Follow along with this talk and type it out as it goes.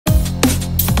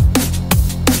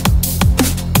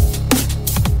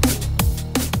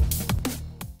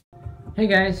Hey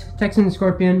guys, Texan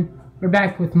Scorpion. We're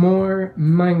back with more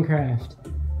Minecraft.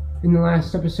 In the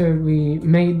last episode we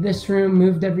made this room,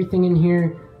 moved everything in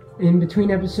here. In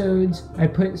between episodes I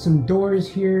put some doors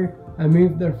here, I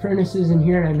moved the furnaces in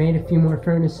here, and I made a few more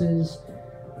furnaces.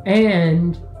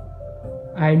 And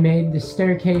I made the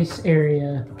staircase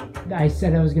area that I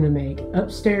said I was going to make.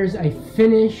 Upstairs I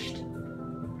finished.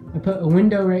 I put a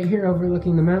window right here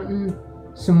overlooking the mountain.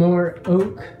 Some more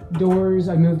oak doors.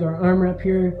 I moved our armor up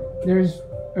here. There's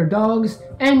our dogs,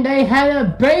 and they had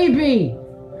a baby!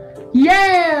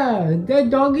 Yeah! The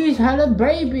doggies had a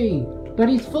baby! But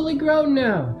he's fully grown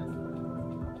now.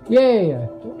 Yeah!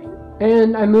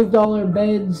 And I moved all our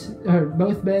beds, or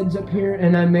both beds up here,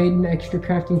 and I made an extra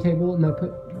crafting table, and I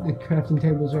put the crafting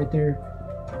tables right there.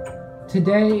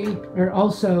 Today, or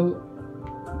also,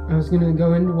 I was going to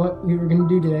go into what we were going to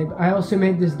do today, but I also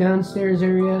made this downstairs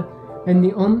area, and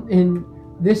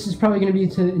this is probably going to be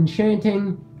to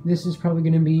enchanting. This is probably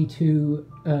going to be to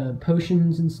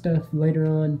potions and stuff later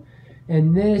on.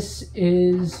 And this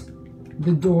is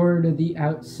the door to the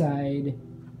outside,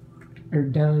 or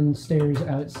downstairs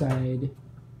outside.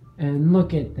 And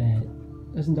look at that.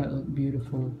 Doesn't that look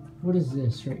beautiful? What is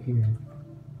this right here?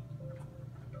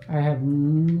 I have...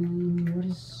 what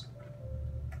is...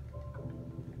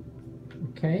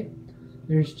 Okay.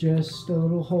 There's just a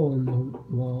little hole in the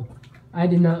wall. I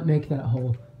did not make that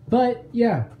hole. But,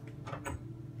 yeah.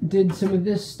 Did some of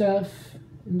this stuff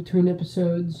in between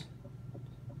episodes.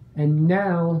 And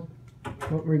now,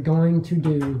 what we're going to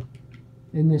do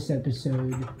in this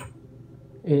episode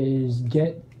is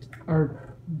get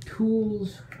our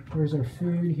tools. Where's our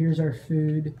food? Here's our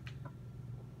food.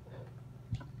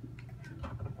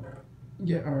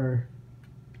 Get our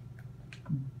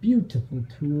beautiful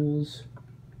tools.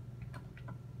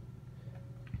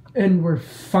 And we're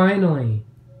finally,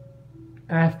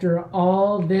 after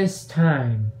all this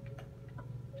time,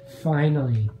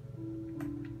 finally,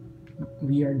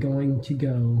 we are going to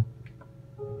go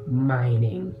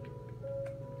mining.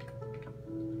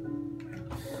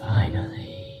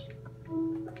 Finally.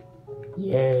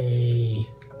 Yay.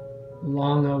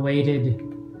 Long awaited.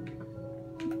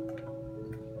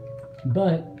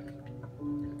 But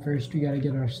first we gotta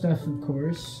get our stuff, of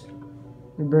course.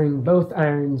 We bring both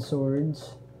iron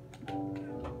swords.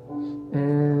 And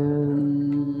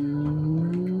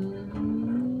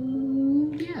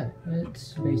yeah,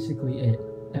 that's basically it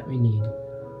that we need.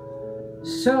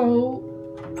 So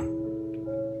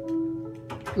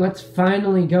let's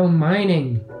finally go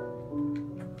mining.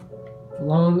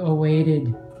 Long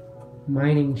awaited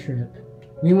mining trip.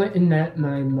 We went in that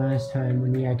mine last time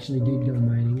when we actually did go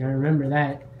mining. I remember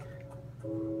that.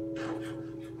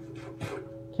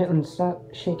 Caitlin,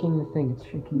 stop shaking the thing. It's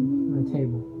shaking my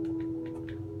table.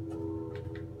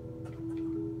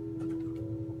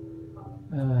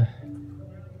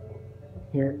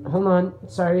 Here, hold on.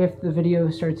 Sorry if the video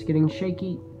starts getting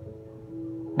shaky.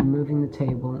 I'm moving the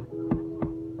table.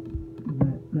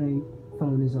 But my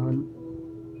phone is on.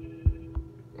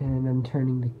 And I'm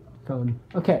turning the phone.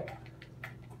 Okay.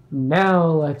 Now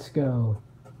let's go.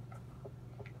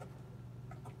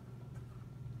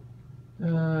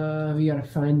 We gotta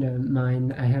find a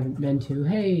mine I haven't been to.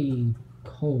 Hey,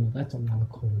 coal. That's a lot of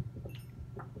coal.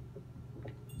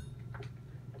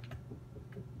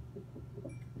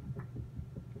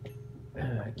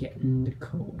 Getting the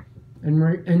coal.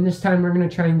 And this time we're gonna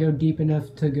try and go deep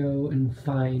enough to go and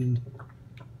find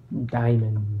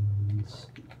diamonds.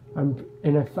 I'm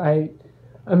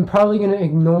probably gonna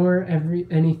ignore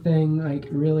anything like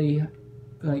really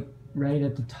like right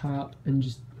at the top and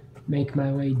just make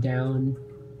my way down.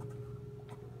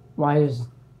 There's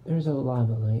a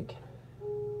lava lake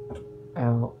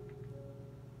out.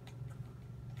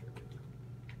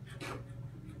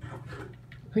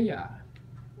 But yeah.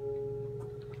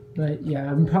 But yeah,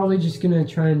 I'm probably just gonna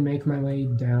try and make my way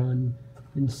down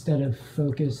instead of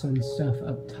focus on stuff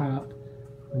up top,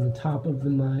 on the top of the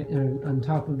mine, on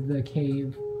top of the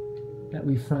cave that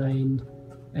we find,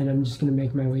 and I'm just gonna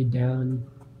make my way down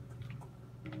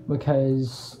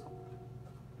because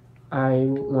I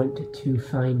want to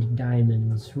find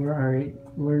diamonds.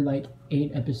 We're like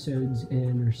 8 episodes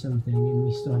in or something, and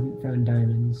we still haven't found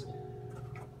diamonds,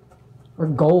 or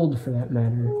gold for that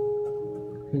matter.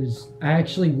 Because I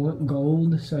actually want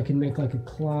gold so I can make like a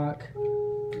clock,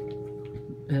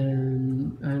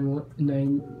 and I want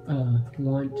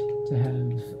to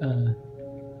have a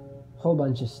whole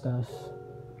bunch of stuff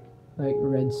like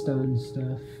redstone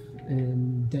stuff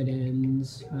and dead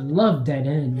ends. I love dead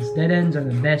ends. Dead ends are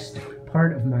the best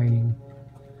part of mining.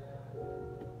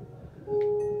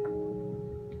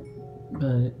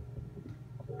 But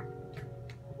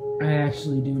I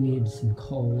actually do need some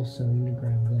coal, so I'm gonna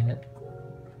grab that.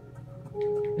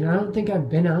 And I don't think I've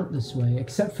been out this way,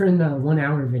 except for in the 1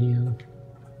 hour video.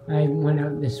 I went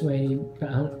out this way, but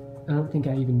I don't think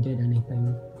I even did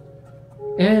anything.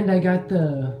 And I got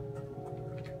the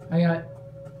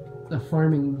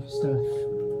farming stuff.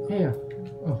 Hey,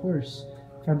 a horse.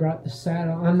 If I brought the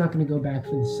saddle, I'm not gonna go back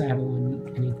for the saddle and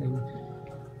anything.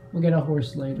 We'll get a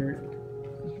horse later.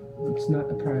 It's not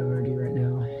a priority right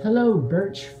now. Hello,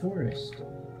 birch forest.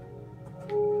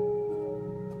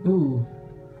 Ooh.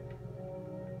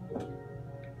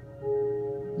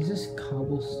 Is this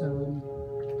cobblestone?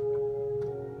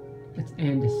 It's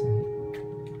andesite.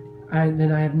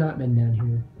 Then I have not been down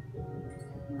here.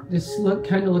 This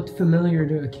kind of looked familiar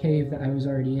to a cave that I was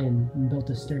already in, and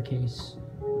built a staircase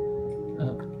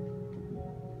up.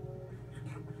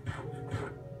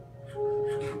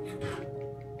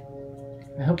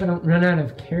 I hope I don't run out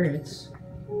of carrots.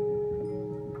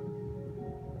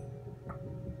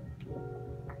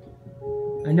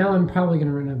 I know I'm probably going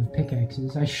to run out of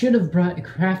pickaxes. I should have brought a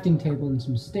crafting table and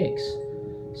some sticks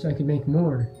so I could make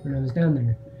more when I was down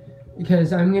there.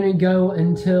 Because I'm going to go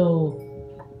until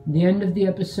the end of the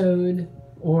episode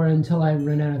or until I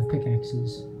run out of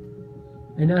pickaxes.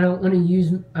 And I don't want to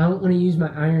use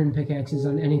my iron pickaxes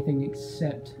on anything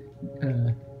except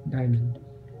diamond.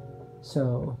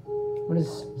 So, what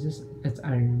is this? That's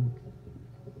iron.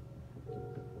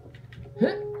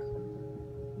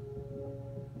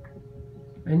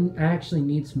 I actually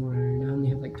need some more iron. I only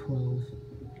have like 12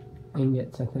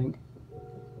 ingots, I think.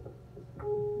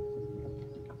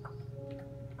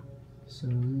 So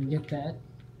I'm gonna get that.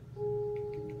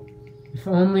 If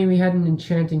only we had an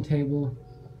enchanting table,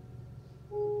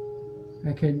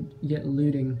 I could get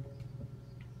looting.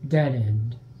 Dead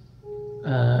end.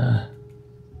 I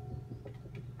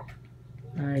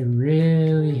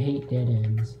really hate dead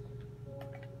ends.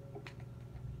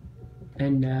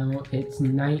 And now it's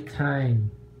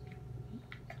nighttime.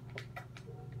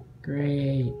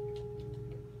 Great.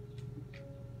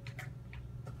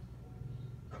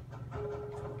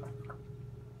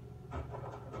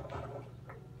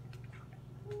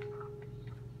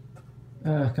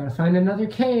 Gotta find another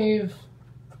cave.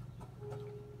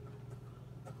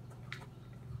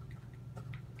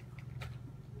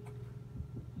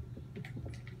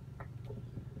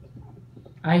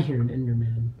 I hear an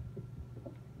Enderman.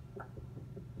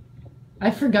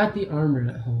 I forgot the armor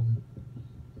at home.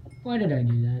 Why did I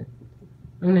do that?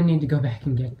 I'm gonna need to go back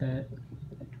and get that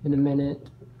in a minute.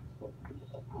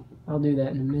 I'll do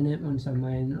that in a minute once I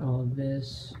mine all of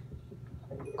this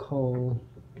coal.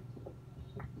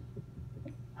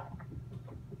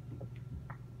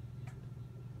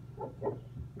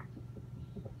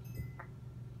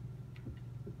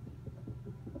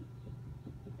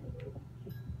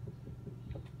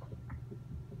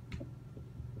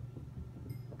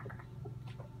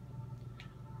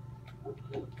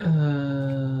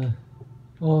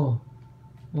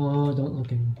 Oh, don't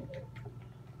look at me.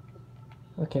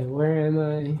 Okay, where am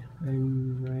I?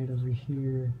 I'm right over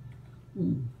here.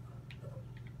 Ooh,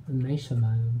 a mesa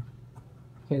biome.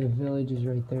 Okay, the village is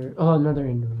right there. Oh, another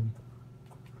Enderman.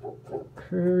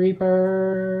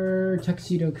 Creeper!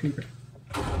 Tuxedo creeper.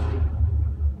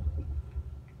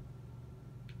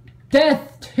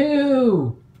 Death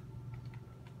 2!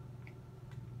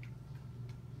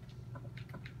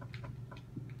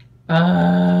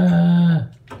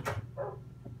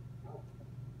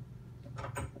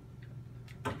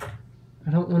 I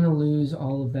don't want to lose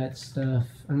all of that stuff.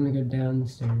 I'm gonna go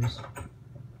downstairs.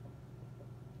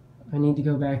 I need to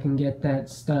go back and get that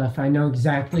stuff. I know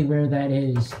exactly where that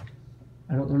is.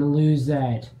 I don't want to lose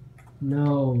that.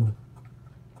 No.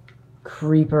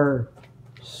 Creeper.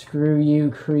 Screw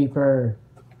you, creeper.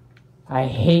 I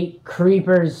hate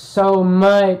creepers so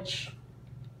much.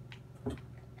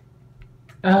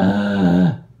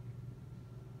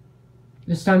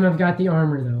 This time I've got the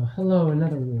armor though. Hello,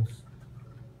 another wolf.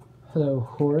 Hello,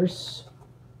 horse.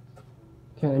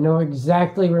 Okay, I know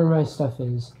exactly where my stuff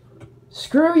is.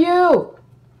 Screw you!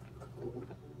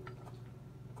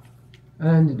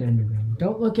 And an Enderman.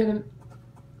 Don't look at him.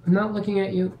 I'm not looking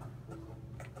at you.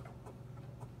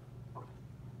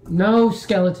 No,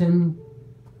 skeleton.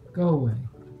 Go away.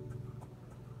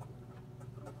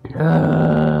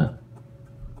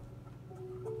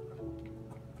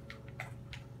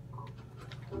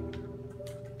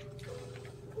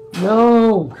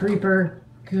 No, creeper.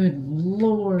 Good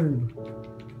lord.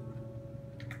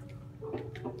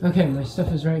 Okay, my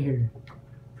stuff is right here.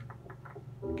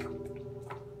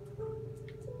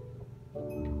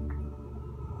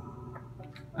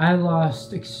 I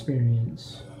lost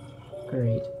experience.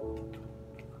 Great.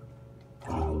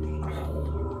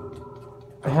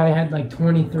 I had like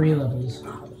 23 levels.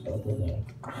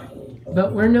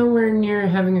 But we're nowhere near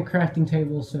having a crafting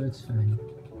table, so it's fine.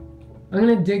 I'm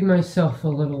gonna dig myself a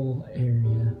little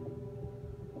area.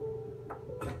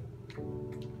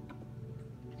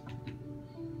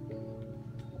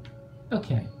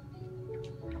 Okay.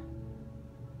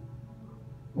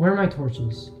 Where are my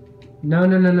torches? No,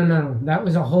 no, no, no, no. That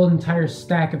was a whole entire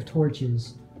stack of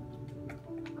torches.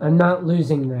 I'm not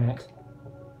losing that.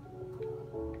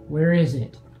 Where is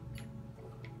it?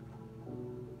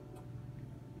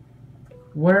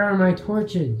 Where are my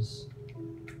torches?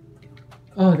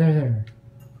 Oh, they're there.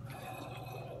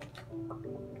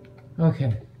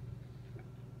 Okay.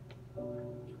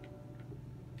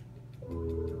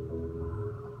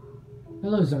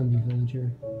 Hello, zombie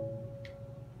villager.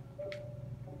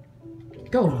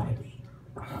 Go away.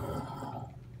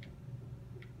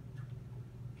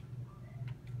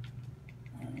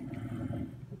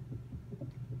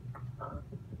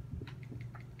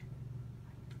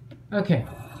 Okay.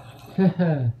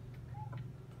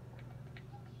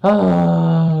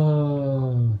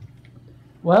 Oh.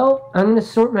 Well, I'm gonna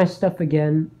sort my stuff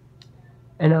again,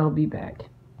 and I'll be back.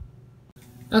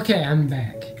 Okay, I'm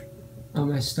back. All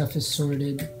my stuff is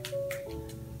sorted.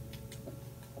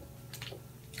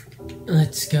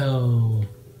 Let's go.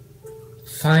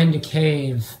 Find a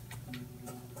cave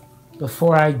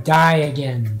before I die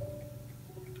again.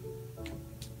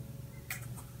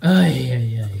 Ay,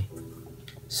 ay, ay.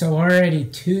 So already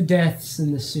 2 deaths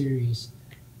in the series.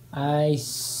 I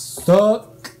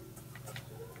suck.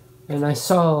 And I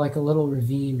saw like a little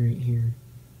ravine right here.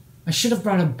 I should have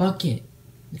brought a bucket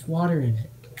with water in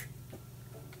it,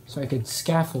 so I could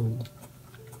scaffold.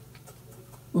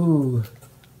 Ooh.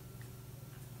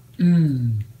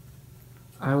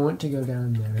 I want to go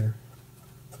down there,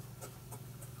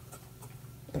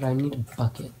 but I need a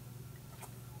bucket.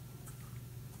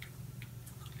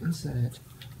 What's that?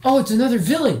 Oh, it's another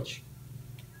village!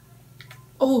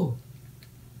 Oh!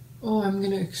 Oh, I'm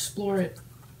gonna explore it.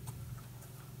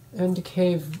 And a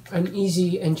cave, an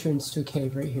easy entrance to a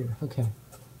cave right here. Okay.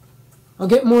 I'll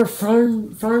get more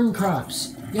farm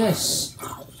crops. Yes!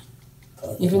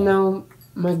 Even though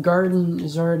my garden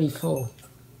is already full.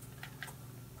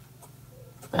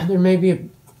 There may be a...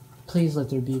 Please let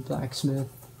there be a blacksmith.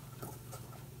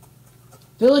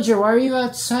 Villager, why are you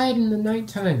outside in the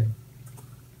nighttime?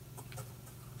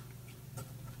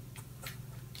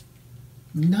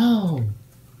 No!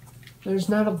 There's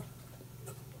not a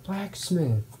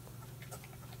blacksmith.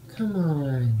 Come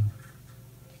on.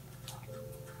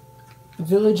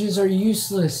 Villages are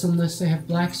useless unless they have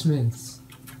blacksmiths.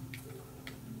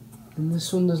 And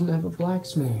this one doesn't have a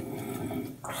blacksmith.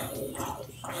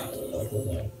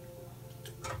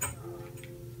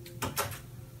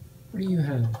 What do you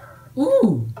have?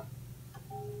 Ooh!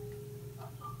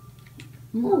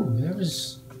 Ooh, that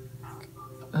was...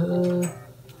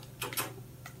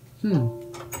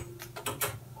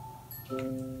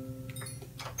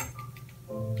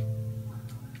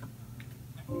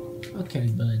 Okay,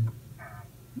 bud.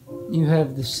 You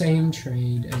have the same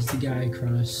trade as the guy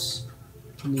across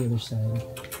on the other side.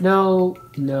 No,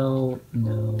 no,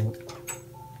 no.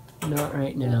 Not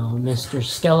right now, Mr.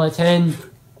 Skeleton.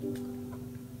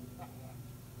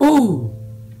 Ooh!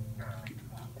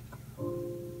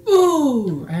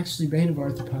 Ooh! Actually, Bane of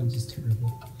Arthropods is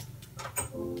terrible.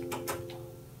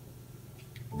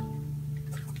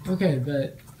 Okay,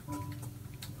 but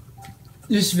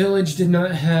this village did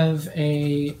not have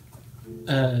a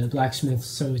blacksmith,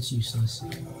 so it's useless.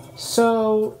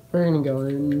 So, we're gonna go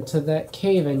into that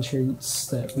cave entrance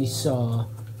that we saw.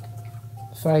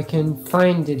 If I can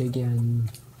find it again.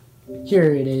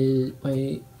 Here it is.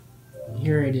 Wait.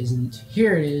 Here it isn't.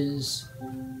 Here it is.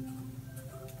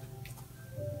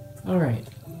 Alright.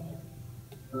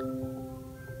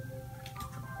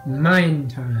 Mine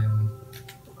time.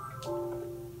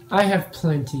 I have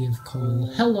plenty of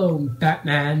coal. Hello,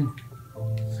 Batman.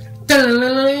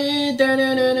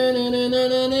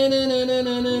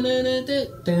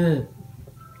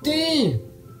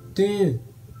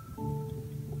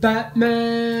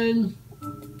 Batman.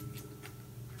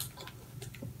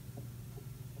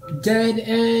 Dead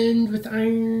end with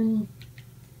iron.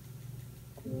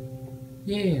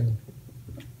 Yeah.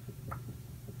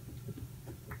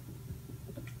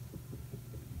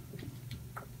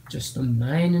 Just a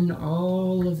mining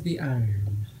all of the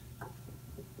iron.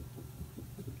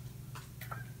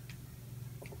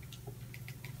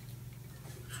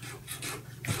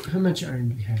 How much iron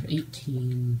do we have?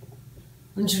 18.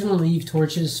 I'm just gonna leave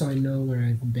torches so I know where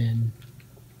I've been.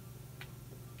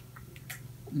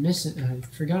 I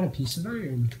forgot a piece of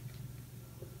iron.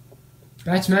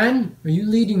 Batman, are you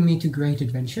leading me to great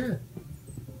adventure?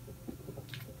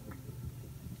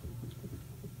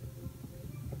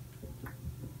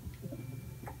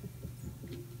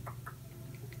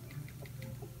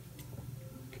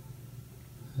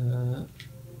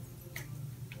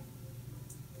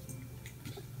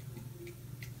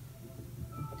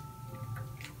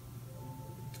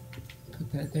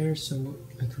 that there so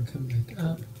I can come back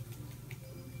up.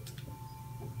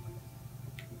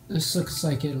 This looks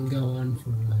like it'll go on for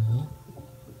a while.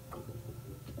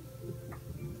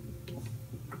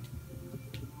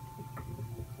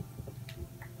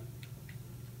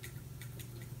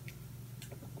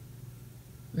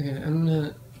 Okay, I'm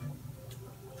gonna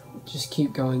just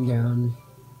keep going down.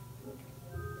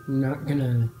 I'm not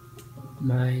gonna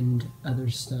mind other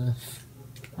stuff.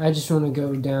 I just want to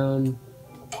go down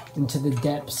into the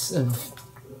depths of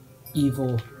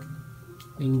evil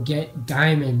and get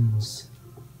diamonds.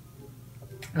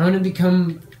 I want to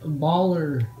become a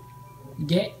baller.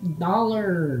 Get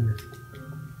dollar.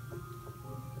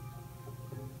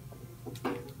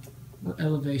 What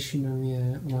elevation are we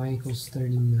at? Y equals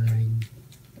 39.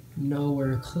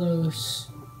 Nowhere close.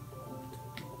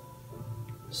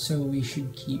 So we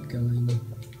should keep going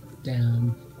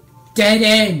down. Dead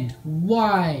end!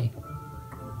 Why?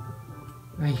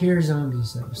 I hear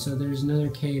zombies though, so there's another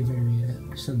cave area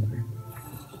somewhere.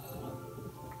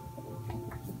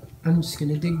 I'm just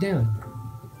gonna dig down.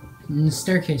 In the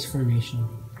staircase formation.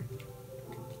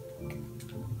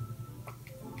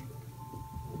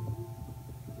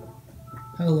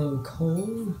 Hello,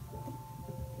 coal?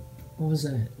 What was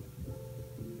that?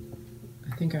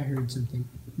 I think I heard something.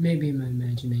 Maybe in my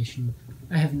imagination.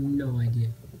 I have no idea.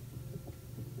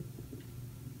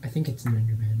 I think it's an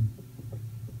Enderman.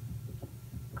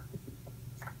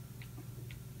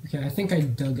 Okay, I think I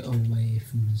dug away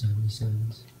from the zombie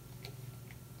sounds.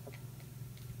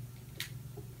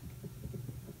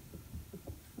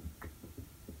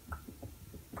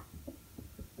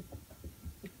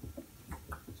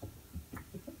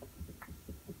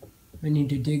 I need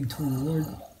to dig toward...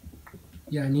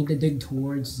 Yeah, I need to dig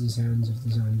towards the sounds of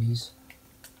the zombies.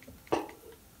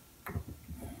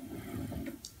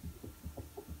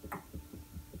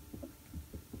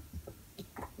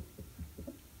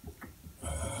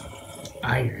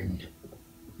 Iron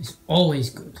is always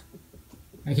good.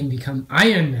 I can become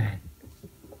Iron Man.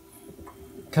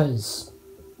 'Cause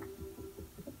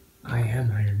I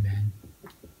am Iron Man.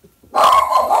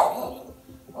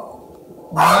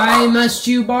 Why must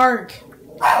you bark?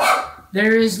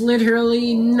 There is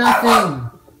literally nothing.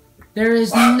 There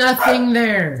is nothing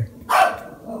there.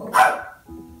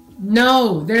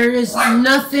 No, there is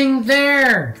nothing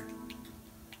there.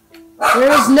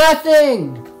 There is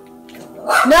nothing.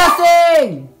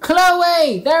 Nothing!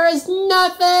 Chloe! There is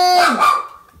nothing!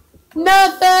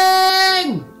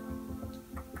 Nothing!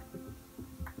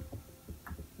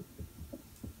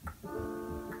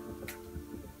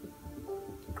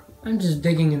 I'm just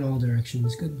digging in all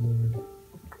directions, good lord.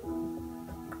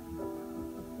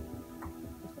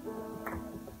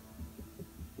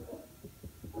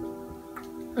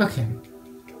 Okay.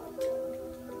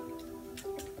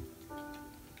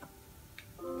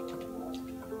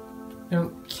 I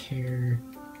don't care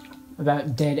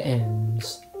about dead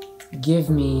ends. Give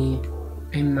me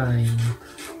a mine.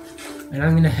 And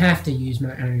I'm gonna have to use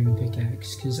my iron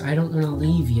pickaxe because I don't want to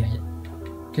leave yet.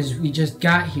 Because we just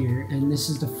got here and this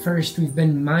is the first we've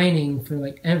been mining for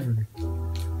like ever.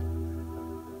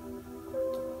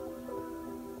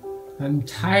 I'm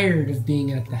tired of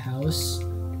being at the house.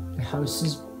 The house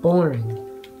is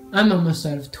boring. I'm almost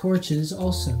out of torches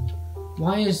also.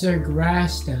 Why is there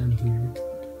grass down here?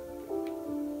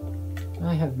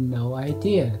 I have no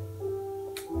idea.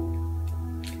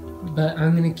 But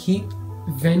I'm gonna keep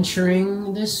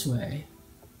venturing this way.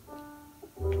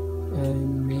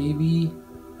 And maybe,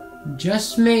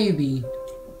 just maybe,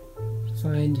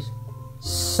 find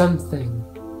something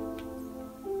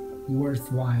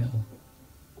worthwhile.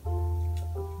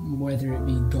 Whether it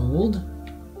be gold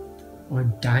or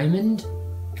diamond,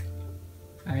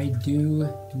 I do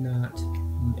not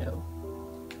know.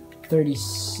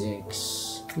 36.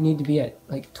 We need to be at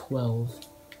like 12.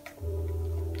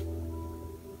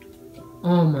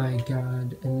 Oh my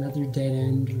god, another dead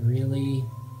end, really?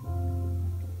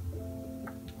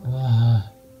 Ugh.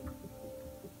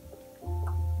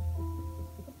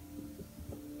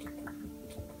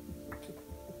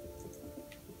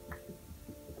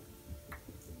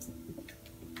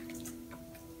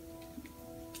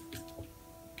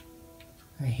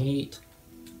 I hate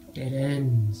dead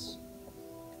ends.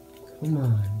 Come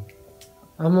on.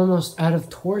 I'm almost out of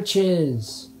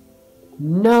torches.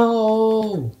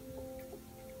 No!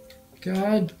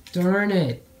 God darn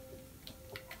it.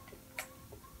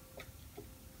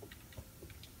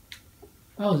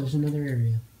 Oh, there's another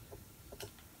area.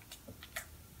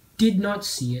 Did not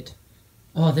see it.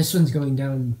 Oh, this one's going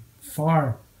down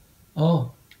far.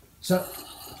 Oh, so...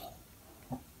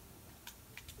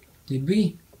 Did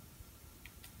we?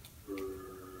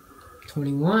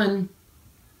 21.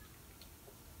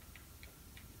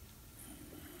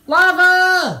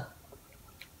 Lava!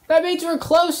 That means we're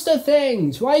close to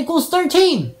things. Y equals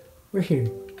 13. We're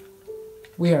here.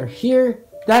 We are here.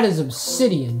 That is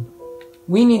obsidian.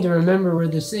 We need to remember where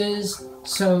this is,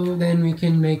 so then we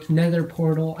can make nether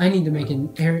portal. I need to make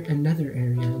another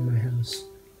area in my house.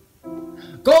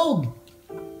 Gold!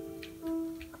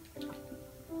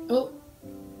 Oh.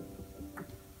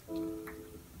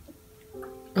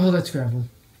 Oh, that's gravel.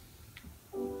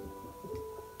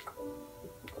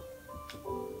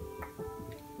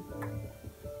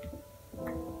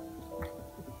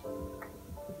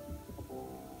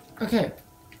 Okay,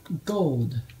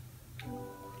 gold.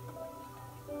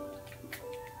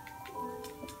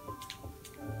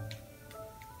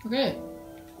 Okay.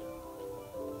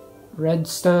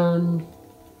 Redstone.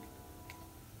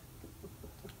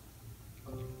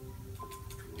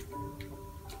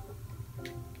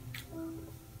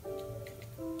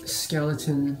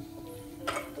 Skeleton.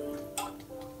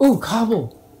 Ooh,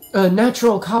 cobble.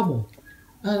 Natural cobble.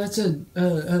 That's a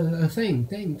thing.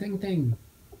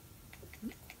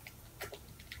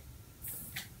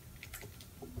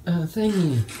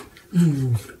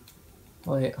 Thingy.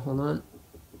 Wait, hold on.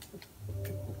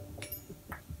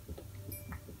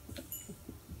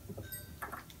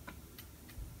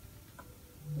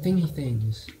 Thingy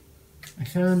things. I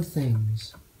found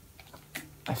things.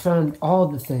 I found all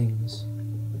the things.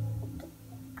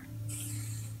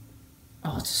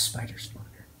 Oh, it's a spider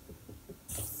spawner.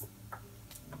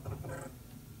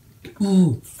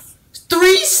 Ooh.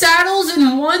 3 saddles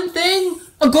in one thing?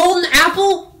 A golden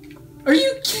apple? Are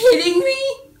you kidding me?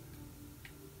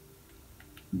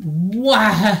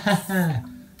 Wow.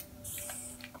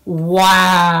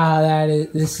 Wow,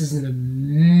 this is an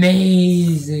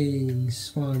amazing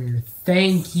spawner.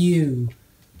 Thank you.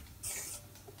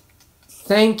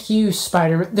 Thank you,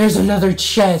 Spider-Man. There's another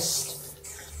chest.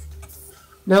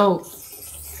 No.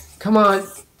 Come on.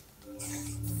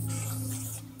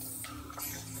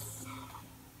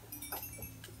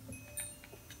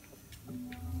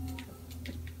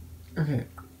 Okay.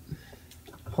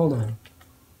 Hold on.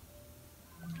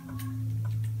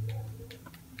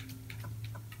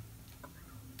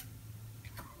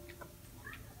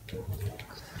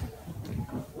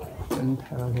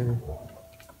 Gunpowder.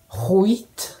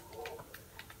 Wheat.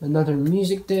 Another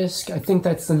music disc. I think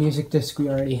that's the music disc we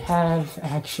already have,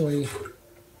 actually.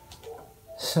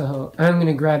 So, I'm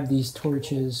gonna grab these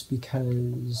torches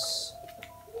because...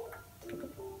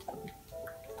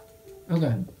 Oh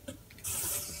god.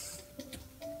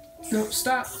 No,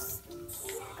 stop!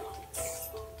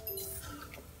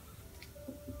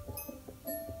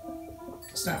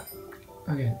 Stop.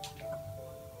 Okay.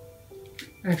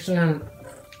 Actually, I don't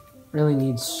really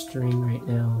need string right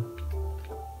now.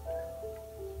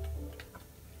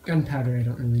 Gunpowder I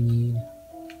don't really need.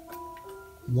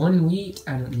 1 wheat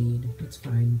I don't need. It's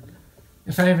fine.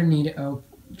 If I ever need it, I'll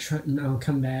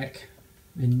come back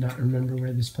and not remember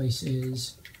where this place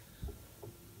is.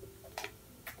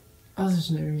 Oh, there's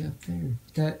an area up there.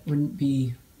 That wouldn't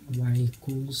be y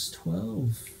equals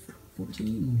 12.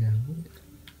 14 now, would it?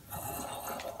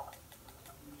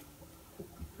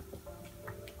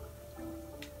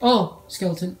 Oh,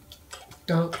 skeleton.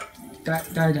 Don't.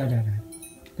 Die.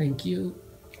 Thank you.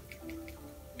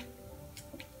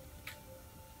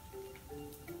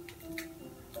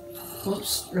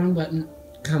 Whoops, wrong button.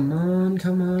 Come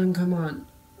on.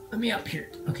 Let me up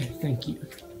here. Okay, thank you.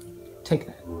 Take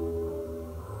that.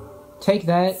 Take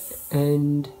that,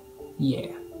 and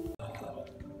yeah.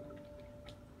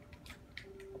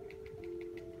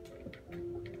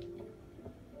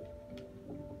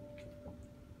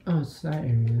 Oh, it's that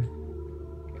area.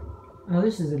 Oh,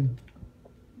 this is a...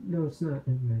 No, it's not.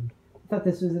 Never mind. I thought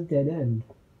this was a dead end.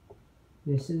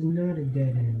 This is not a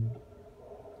dead end.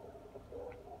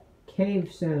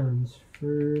 Cave sounds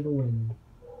for the win.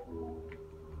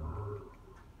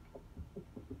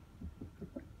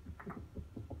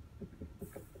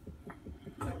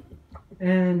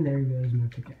 And there goes my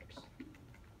pickaxe.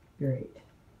 Great.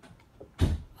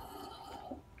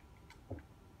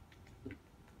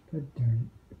 God darn it.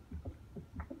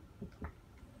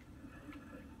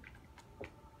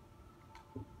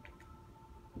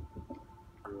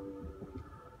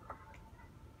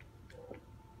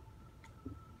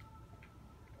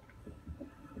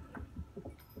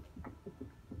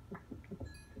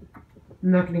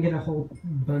 I'm not going to get a whole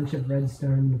bunch of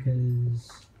redstone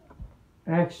because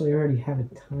I actually already have a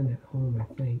ton at home, I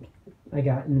think. I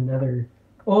got in another...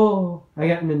 Oh! I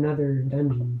got in another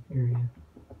dungeon area.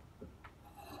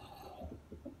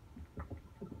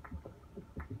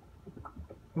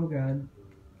 Oh god.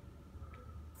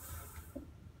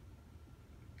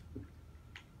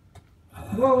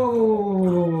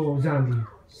 Whoa! Zombie.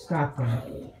 Stop that.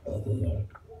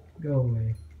 Go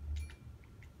away.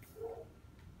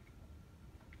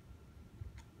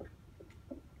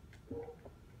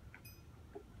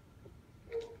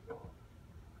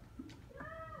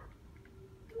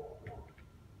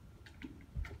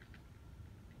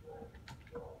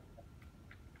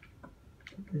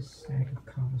 Put this stack of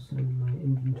cobblestone in my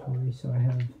inventory so I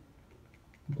have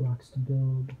blocks to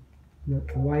build.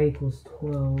 Y equals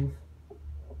 12.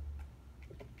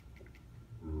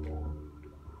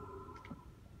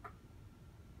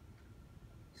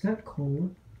 Is that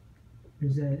coal? Or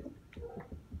is that...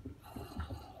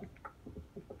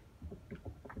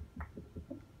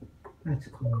 That's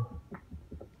coal.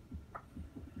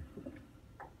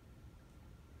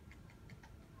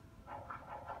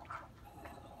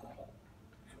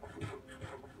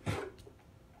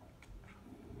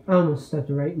 I almost stepped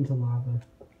right into lava.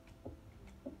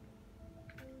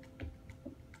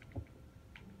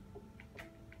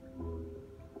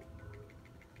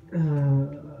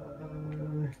 Come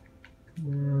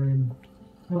on.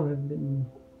 Oh, I've been...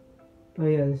 Oh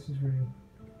yeah, this is where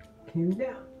I came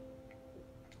down.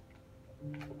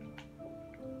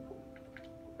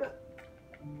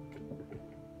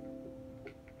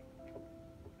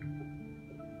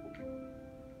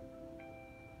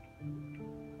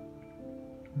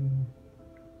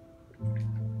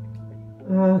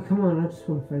 Oh, come on, I just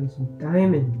want to find some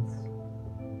diamonds.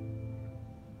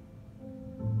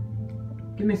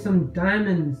 Give me some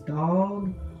diamonds,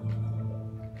 dog.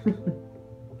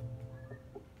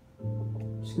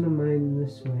 Just gonna mine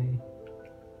this way.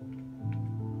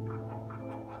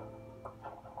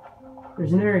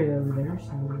 There's an area over there,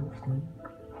 so that's good.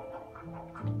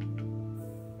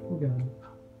 We'll go.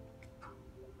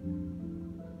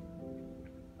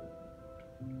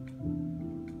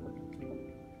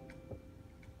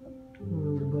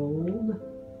 Gold.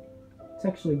 It's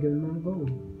actually a good amount of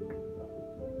gold.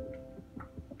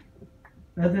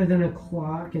 Other than a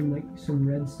clock and like some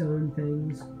redstone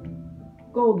things,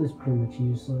 gold is pretty much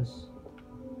useless.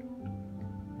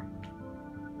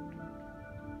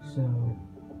 So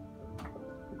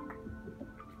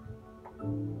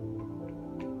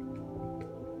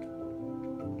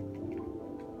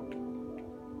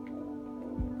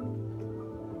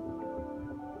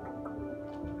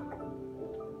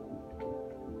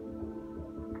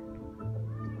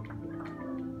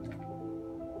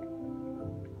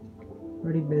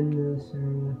already been to this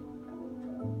area.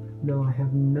 No, I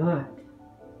have not.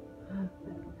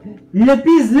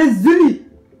 Lapis lazuli!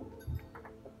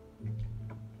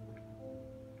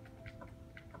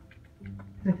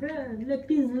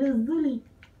 Lapis lazuli!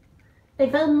 I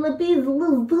found lapis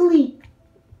lazuli!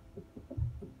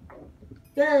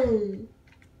 Yay!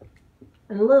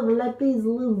 I love lapis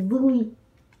lazuli!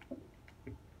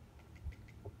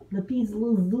 Lapis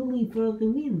lazuli for the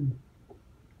win!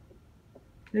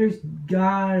 There's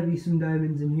gotta be some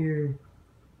diamonds in here.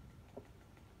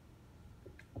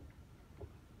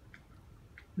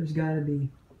 There's gotta be.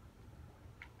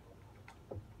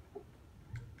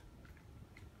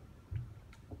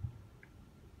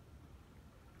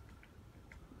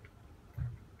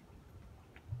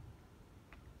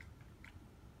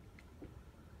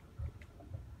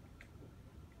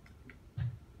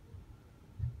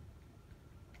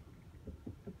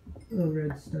 Oh,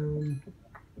 redstone.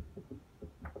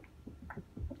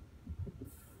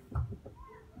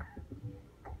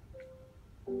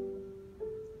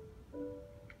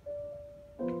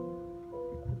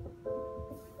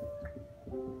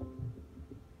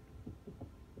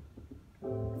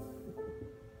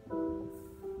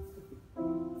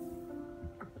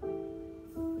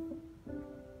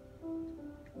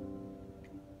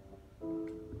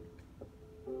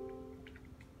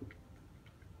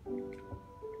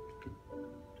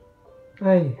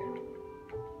 Hey,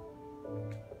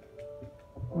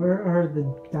 where are the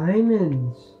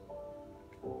diamonds?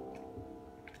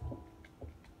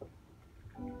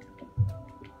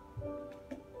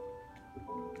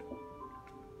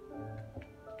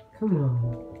 Come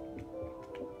on.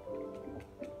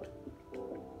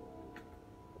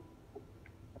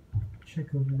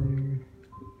 Check over there.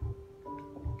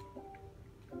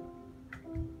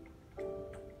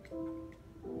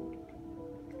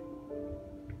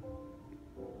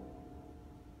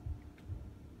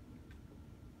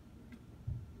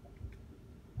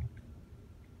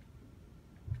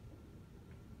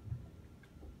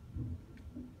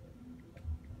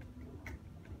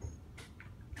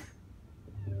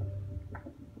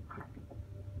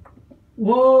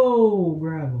 Whoa,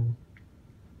 gravel.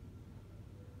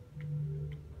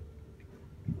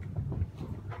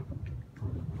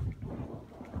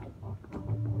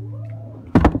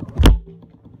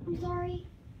 I'm sorry.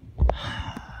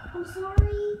 I'm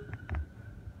sorry.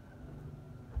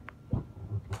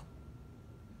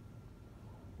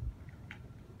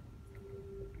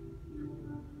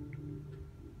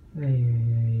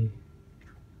 Ay.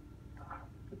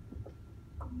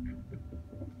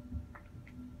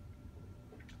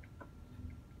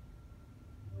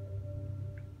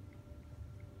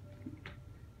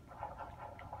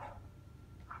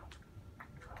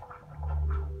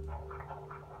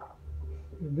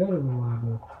 That is a lot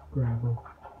of gravel.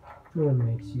 No one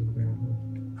makes you gravel.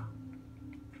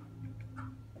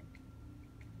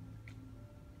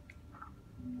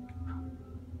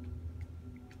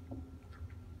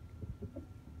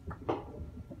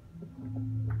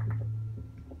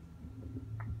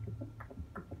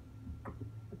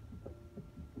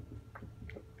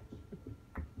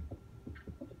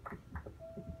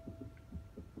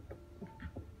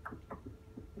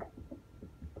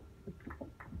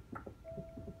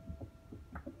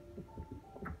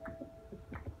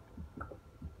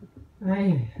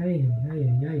 Ay.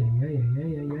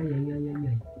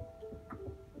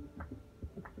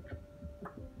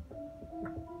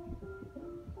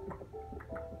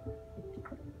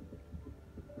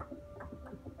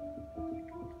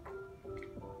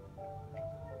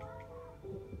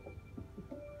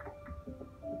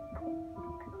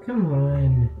 Come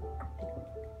on.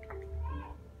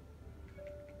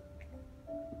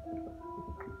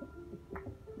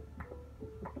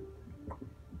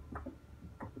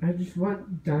 I just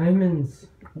want diamonds.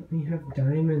 Let me have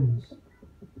diamonds.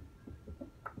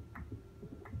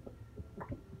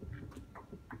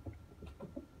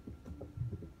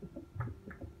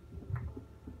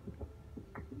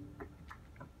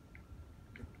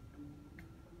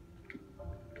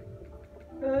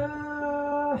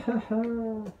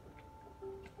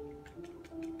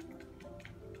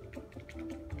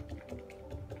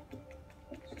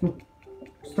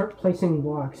 Start placing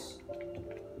blocks.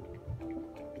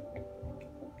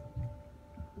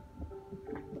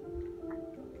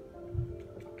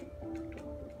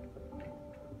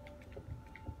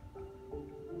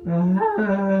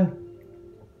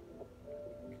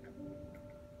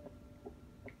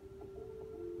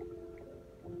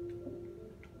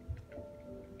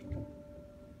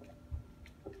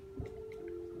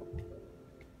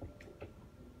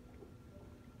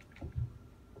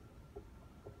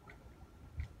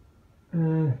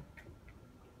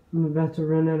 I'm about to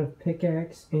run out of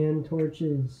pickaxe and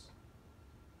torches.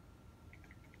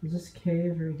 Is this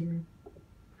cave right here?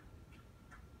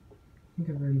 I think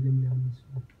I've already been down this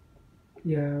way.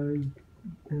 Yeah,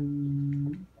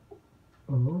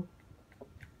 oh.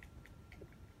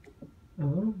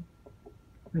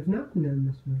 I've not been down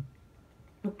this way.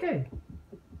 Okay.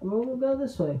 Well, we'll go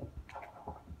this way.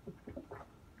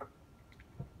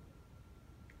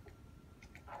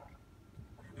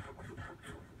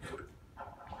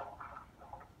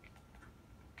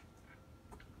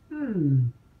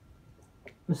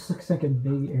 This looks like a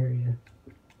big area.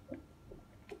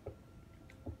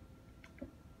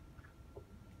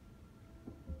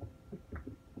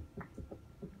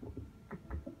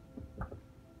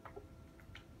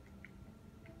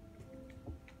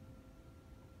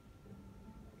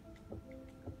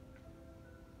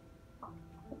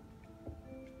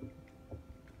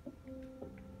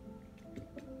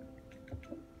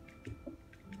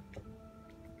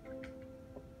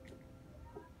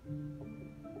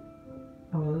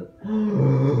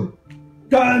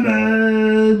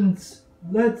 Diamonds!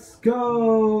 Let's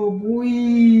go,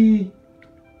 boy!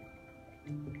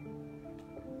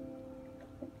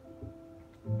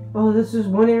 Oh, this is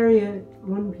one area,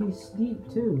 one piece deep,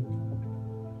 too.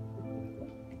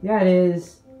 Yeah, it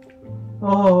is.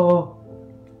 Oh,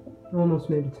 almost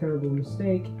made a terrible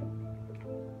mistake.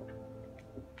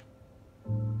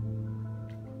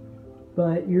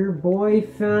 But your boy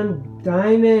found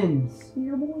diamonds.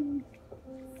 Your boy.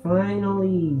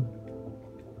 Finally.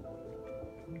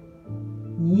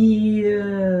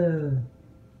 Yeah.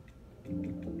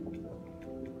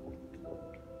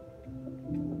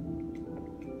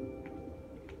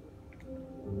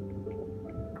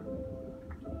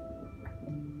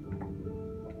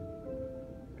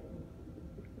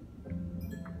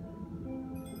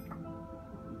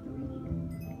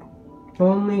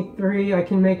 Only 3, I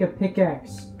can make a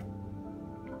pickaxe.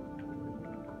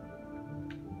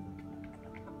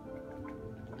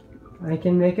 I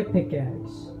can make a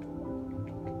pickaxe.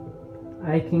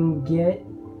 I can get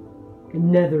a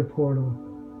nether portal.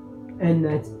 And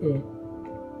that's it.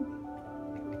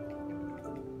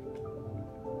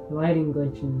 Lighting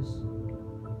glitches.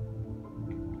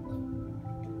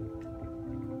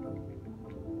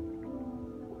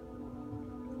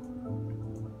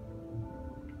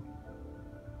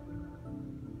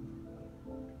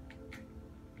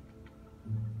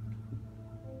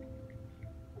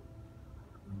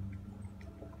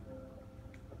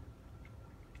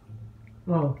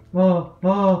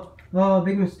 Oh,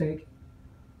 big mistake.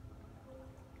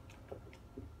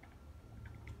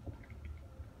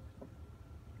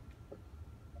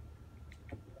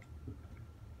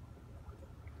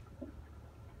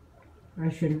 I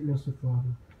shouldn't mess with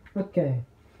lava. Okay.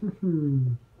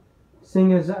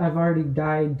 Seeing as I've already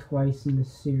died twice in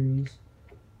this series,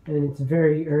 and it's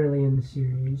very early in the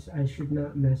series, I should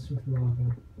not mess with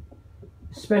lava.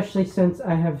 Especially since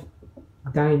I have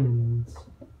diamonds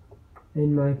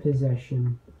in my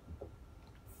possession.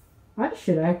 I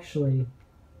should actually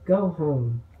go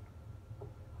home.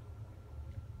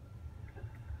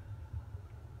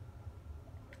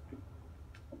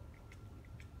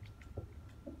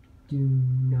 Do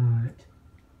not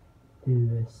do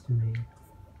this to me.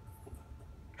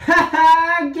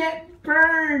 Haha! Get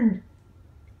burned!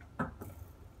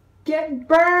 Get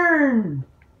burned!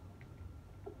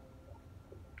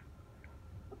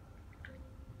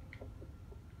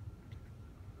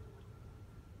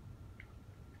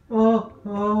 Oh,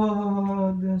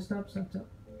 no, stop.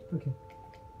 Okay.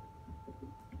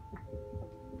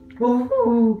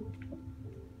 Oh.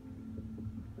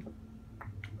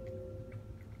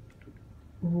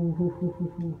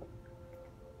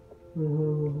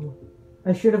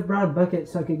 I should have brought a bucket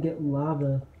so I could get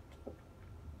lava.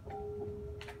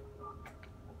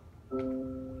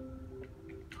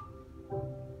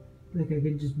 Like I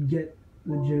could just get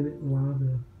legitimate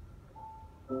lava.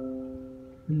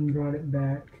 And brought it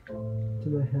back to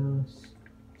my house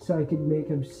so I could make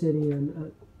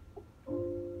obsidian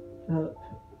up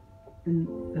and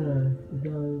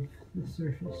above the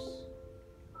surface.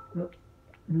 Oh,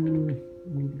 I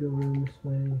need to go around this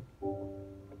way.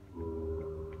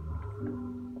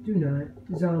 Do not,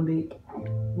 zombie.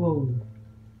 Whoa.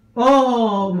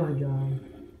 Oh my god.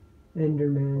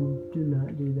 Enderman, do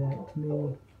not do that to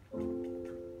me.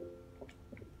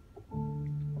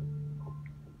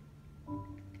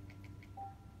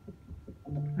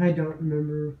 I don't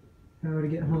remember how to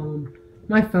get home.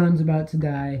 My phone's about to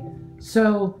die.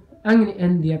 So, I'm going to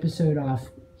end the episode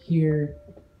off here.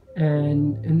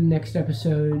 And in the next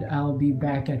episode, I'll be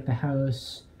back at the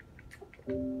house.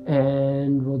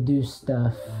 And we'll do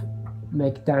stuff.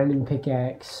 Make diamond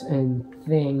pickaxe and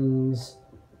things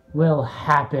will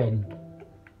happen.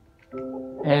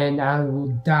 And I will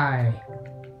die.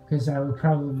 Because I will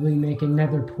probably make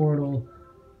another portal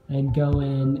and go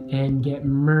in and get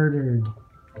murdered.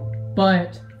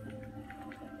 But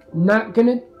not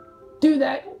gonna do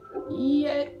that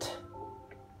yet.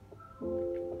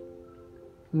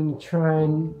 I'm gonna try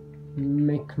and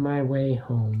make my way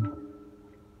home.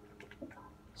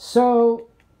 So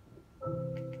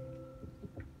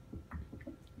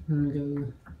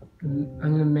I'm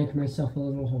gonna make myself a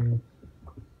little hole.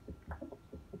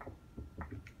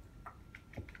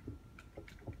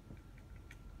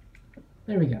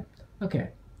 There we go.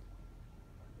 Okay.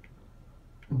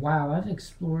 Wow, I've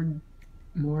explored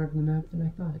more of the map than I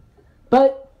thought.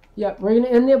 But, yeah, we're going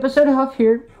to end the episode off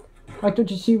here. Like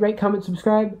what you see, rate, comment,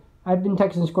 subscribe. I've been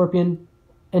Texan Scorpion,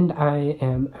 and I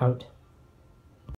am out.